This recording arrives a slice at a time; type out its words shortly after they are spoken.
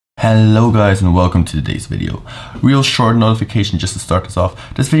Hello guys and welcome to today's video. Real short notification just to start us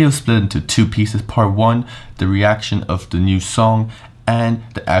off. This video is split into two pieces. Part 1, the reaction of the new song, and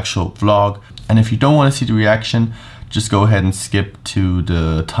the actual vlog. And if you don't want to see the reaction, just go ahead and skip to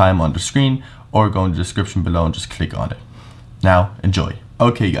the time on the screen or go in the description below and just click on it. Now enjoy.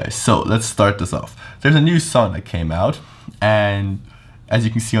 Okay guys, so let's start this off. There's a new song that came out, and as you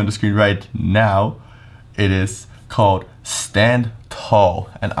can see on the screen right now, it is called Stand Tall,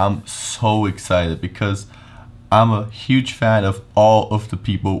 and I'm so excited because I'm a huge fan of all of the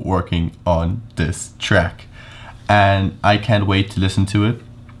people working on this track, and I can't wait to listen to it.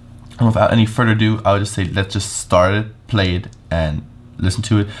 And without any further ado, I'll just say let's just start it, play it, and listen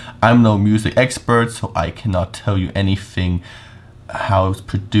to it. I'm no music expert, so I cannot tell you anything how it's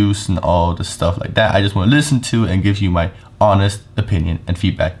produced and all the stuff like that. I just want to listen to it and give you my honest opinion and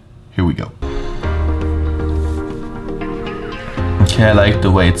feedback. Here we go. Okay, I like the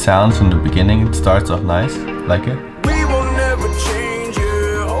way it sounds from the beginning. It starts off nice, like it. We will never change,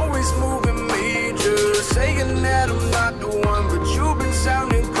 yeah. Always moving major. Saying that I'm not the one, but you've been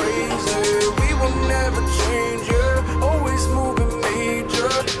sounding crazy. We will never change, yeah. Always moving major.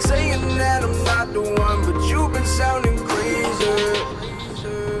 Saying that I'm not the one, but you've been sounding crazy.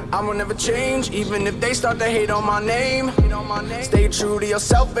 I will never change, even if they start to hate on my name. Stay true to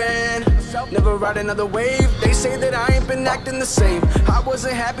yourself and never ride another wave. They say that I ain't been acting the same. I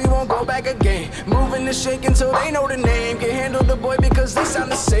wasn't happy, won't go back again. Moving and shaking until they know the name. Can't handle the boy because they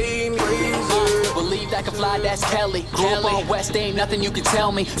sound the same. Believe that can fly, that's Kelly. Grew up on West, ain't nothing you can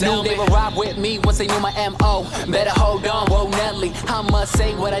tell me. Knew they would ride with me once they knew my M.O. Better hold on, whoa Nelly. I must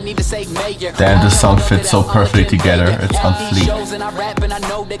say what I need to say, Mayor. Damn, this song fits so perfectly together. It's on fleek.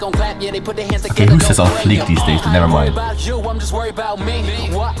 Okay, who says on fleek these days? But never mind. I'm just worried about me.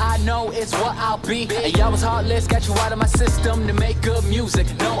 What I know is what I'll be. And y'all was heartless, got you out of my system to make good music.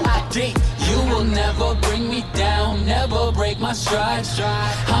 No ID. You will never bring me down, never break my stride.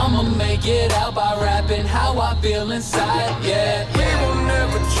 I'ma make it out by rapping how I feel inside. Yeah. We will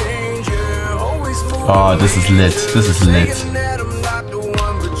never change, yeah. Always moving. Oh, this is lit. This is lit. Saying that I'm not the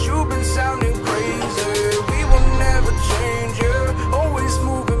one, but you've been sounding crazy. We will never change, yeah. Always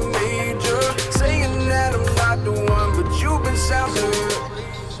moving major. Saying that I'm not the one, but you've been sounding crazy.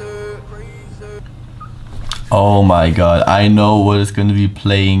 Oh my god, I know what is going to be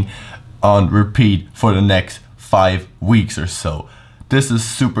playing on repeat for the next 5 weeks or so. This is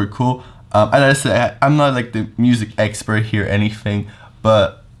super cool. And I said, I'm not like the music expert here or anything,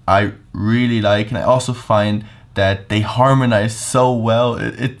 but I really like, and I also find that they harmonize so well.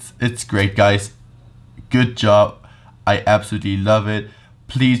 It's great, guys. Good job. I absolutely love it.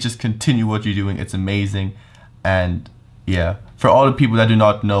 Please just continue what you're doing. It's amazing. And yeah, for all the people that do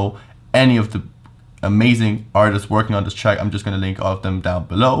not know any of the amazing artists working on this track, I'm just going to link all of them down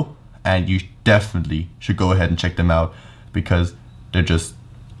below, and you definitely should go ahead and check them out because they're just,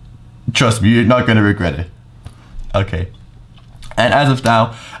 trust me, you're not going to regret it. Okay, and as of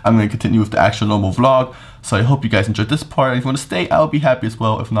now, I'm going to continue with the actual normal vlog, so I hope you guys enjoyed this part. If you want to stay, I'll be happy as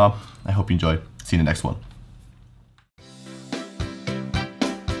well. If not, I hope you enjoy. See you in the next one.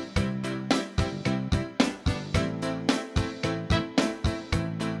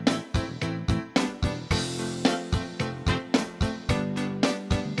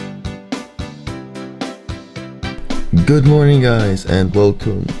 Good morning guys and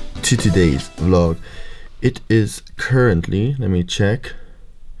welcome to today's vlog. It is currently, let me check,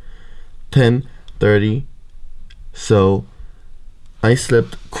 10:30, so I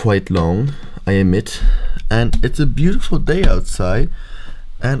slept quite long, I admit, and it's a beautiful day outside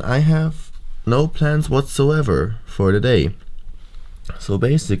and I have no plans whatsoever for the day. So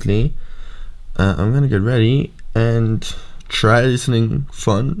basically I'm gonna get ready and try something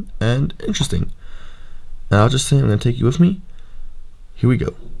fun and interesting. And I'll just say I'm gonna take you with me. Here we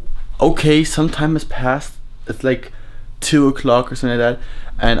go. Okay, some time has passed. It's like 2 o'clock or something like that.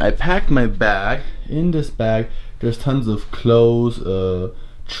 And I packed my bag. In this bag, there's tons of clothes,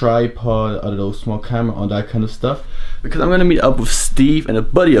 tripod, I don't know, small camera, all that kind of stuff. Because I'm gonna meet up with Steve and a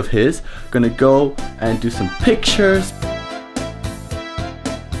buddy of his. Gonna go and do some pictures.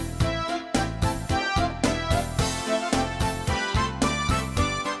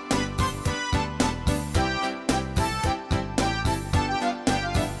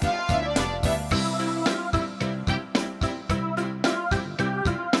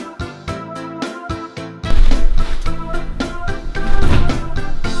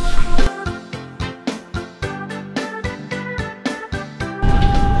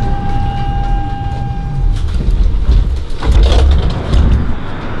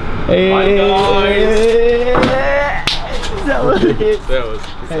 Hey, my God. That was it.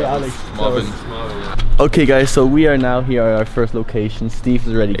 Hey Alex. Marvin. Okay guys, so we are now here at our first location. Steve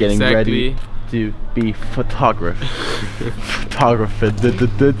is already getting ready to be photographed.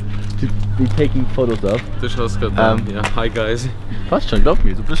 To be taking photos of. Du schaust gerade an. Ja, hi guys. Fast schon, glaub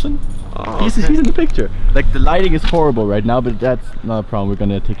mir, so ein bisschen. Oh, He's in the picture. Like the lighting is horrible right now, but that's not a problem. We're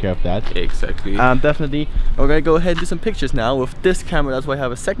gonna take care of that. Exactly. Definitely. We're gonna go ahead and do some pictures now with this camera. That's why I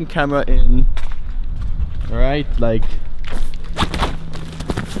have a second camera in. Right, like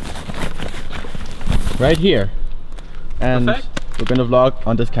right here. And Perfect. we're gonna vlog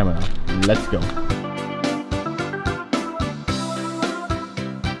on this camera now. Let's go.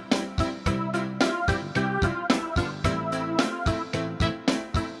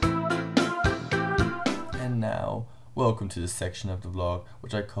 Now, welcome to this section of the vlog,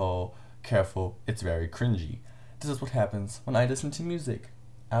 which I call Careful, It's Very Cringy. This is what happens when I listen to music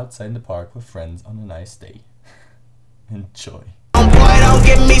outside in the park with friends on a nice day. Enjoy. Boy, don't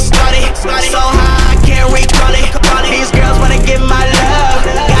get me started. So high, I can't recall it. These girls wanna get my love.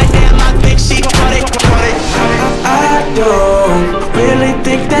 Goddamn, I think she caught it. I don't really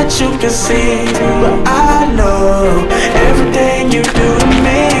think that you can see, but I know everything you do to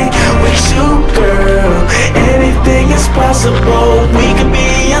me. With you, girl, anything is possible. We can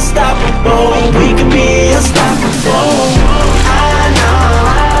be unstoppable. We can be unstoppable. I know.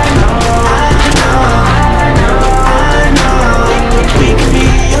 We can be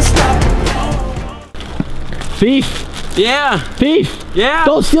unstoppable. Thief! Yeah! Thief! Yeah!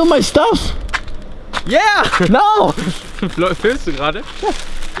 Don't steal my stuff! Yeah! No! Filmst du gerade?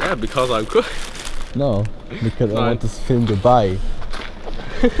 Yeah, because I'm cool. No, because I Nein. want this film goodbye.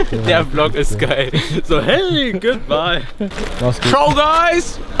 Der Vlog ist geil. So, hey, goodbye. Mach's gut. Ciao,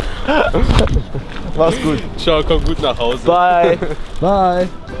 guys! Mach's gut. Ciao, komm gut nach Hause. Bye. Bye.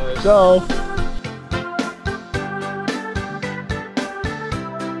 Ciao.